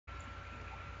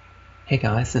Hey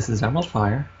guys, this is Emerald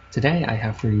Fire. Today I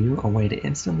have for you a way to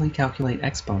instantly calculate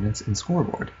exponents in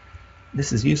Scoreboard.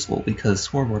 This is useful because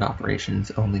Scoreboard operations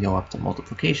only go up to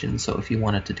multiplication, so if you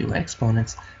wanted to do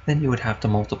exponents, then you would have to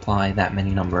multiply that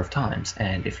many number of times,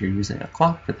 and if you're using a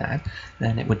clock for that,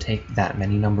 then it would take that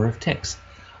many number of ticks.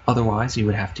 Otherwise, you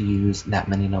would have to use that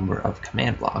many number of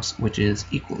command blocks, which is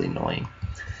equally annoying.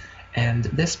 And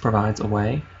this provides a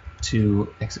way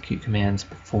to execute commands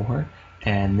before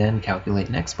and then calculate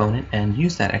an exponent and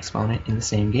use that exponent in the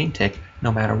same game tick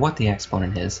no matter what the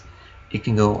exponent is. It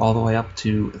can go all the way up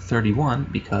to 31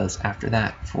 because after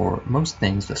that, for most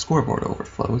things, the scoreboard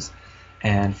overflows,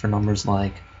 and for numbers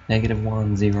like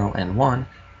 -1, 0, and 1,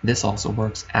 this also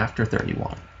works after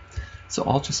 31. So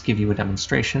I'll just give you a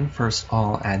demonstration. First,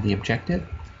 I'll add the objective,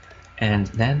 and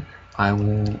then I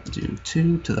will do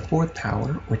 2 to the 4th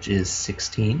power, which is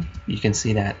 16. You can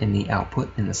see that in the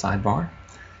output in the sidebar.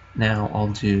 Now I'll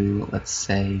do, let's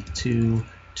say, 2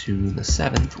 to the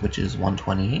 7th, which is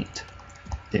 128.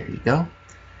 There you go.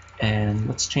 And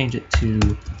let's change it to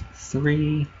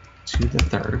 3 to the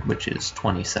 3rd, which is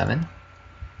 27.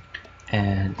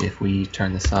 And if we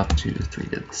turn this up to 3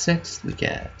 to the 6th, we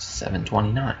get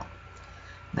 729.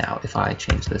 Now if I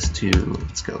change this to,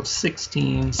 let's go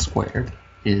 16 squared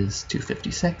is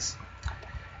 256.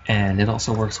 And it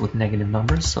also works with negative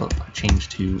numbers, so if I change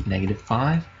to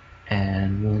 -5,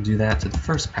 and we'll do that to the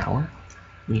 1st power,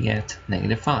 we get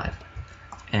 -5.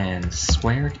 And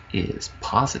squared is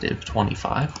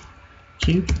 +25.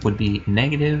 Cubed would be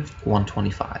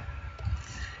 -125.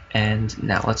 And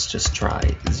now let's just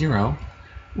try 0,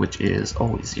 which is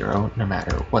always 0 no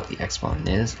matter what the exponent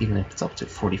is, even if it's up to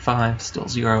 45, still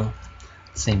 0.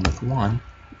 Same with 1,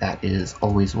 that is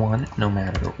always 1 no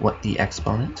matter what the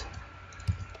exponent.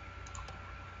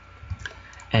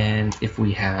 And if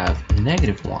we have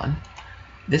 -1,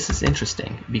 this is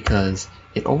interesting because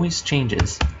it always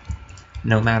changes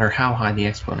no matter how high the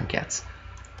exponent gets.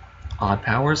 Odd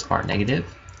powers are negative,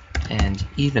 and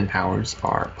even powers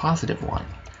are +1.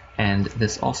 And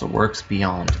this also works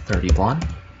beyond 31.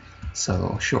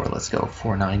 So sure, let's go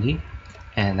 490,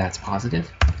 and that's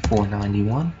positive.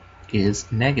 491 is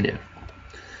negative.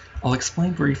 I'll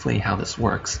explain briefly how this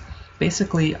works.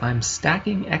 Basically, I'm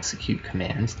stacking execute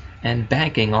commands and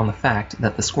banking on the fact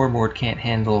that the scoreboard can't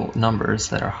handle numbers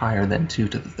that are higher than 2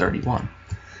 to the 31.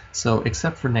 So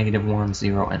except for -1,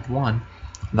 0, and 1,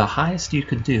 the highest you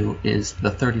could do is the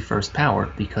 31st power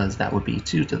because that would be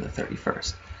 2 to the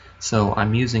 31st. So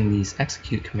I'm using these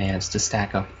execute commands to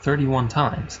stack up 31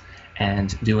 times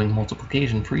and doing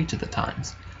multiplication for each of the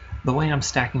times. The way I'm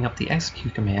stacking up the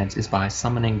execute commands is by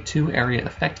summoning 2 area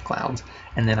effect clouds,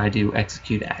 and then I do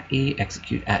execute at E,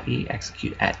 execute at E,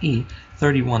 execute at E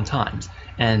 31 times.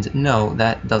 And no,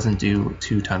 that doesn't do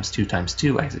 2 times 2 times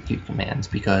 2 execute commands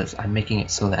because I'm making it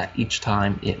so that each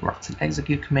time it runs an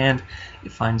execute command,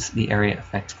 it finds the area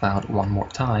effect cloud one more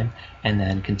time and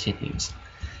then continues.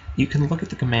 You can look at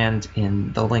the command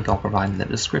in the link I'll provide in the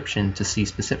description to see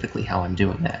specifically how I'm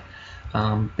doing that.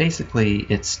 Basically,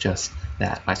 it's just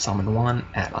that I summon 1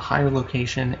 at a higher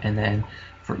location, and then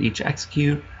for each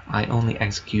execute, I only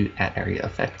execute at area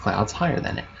effect clouds higher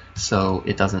than it, so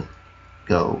it doesn't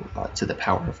go to the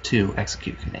power of 2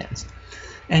 execute commands.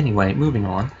 Anyway, moving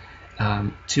on.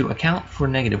 To account for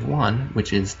 -1,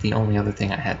 which is the only other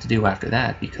thing I had to do after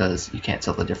that because you can't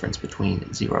tell the difference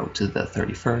between 0 to the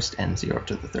 31st and 0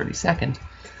 to the 32nd,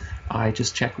 I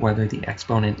just check whether the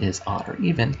exponent is odd or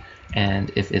even, and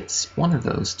if it's one of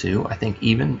those two, I think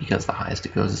even because the highest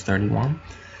it goes is 31,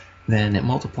 then it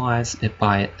multiplies it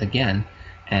by it again,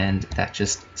 and that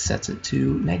just sets it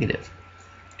to negative,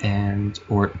 and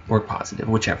or positive,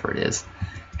 whichever it is.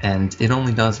 And it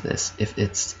only does this if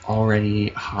it's already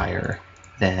higher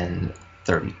than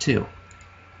 32,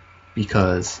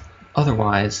 because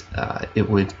otherwise, it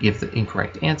would give the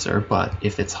incorrect answer, but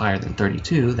if it's higher than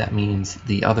 32, that means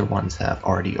the other ones have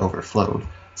already overflowed,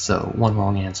 so one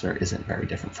wrong answer isn't very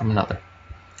different from another.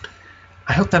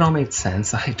 I hope that all made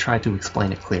sense. I tried to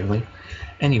explain it clearly.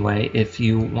 Anyway, if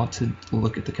you want to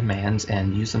look at the commands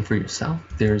and use them for yourself,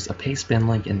 there's a paste bin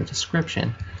link in the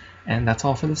description, and that's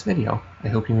all for this video. I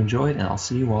hope you enjoyed, and I'll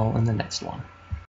see you all in the next one.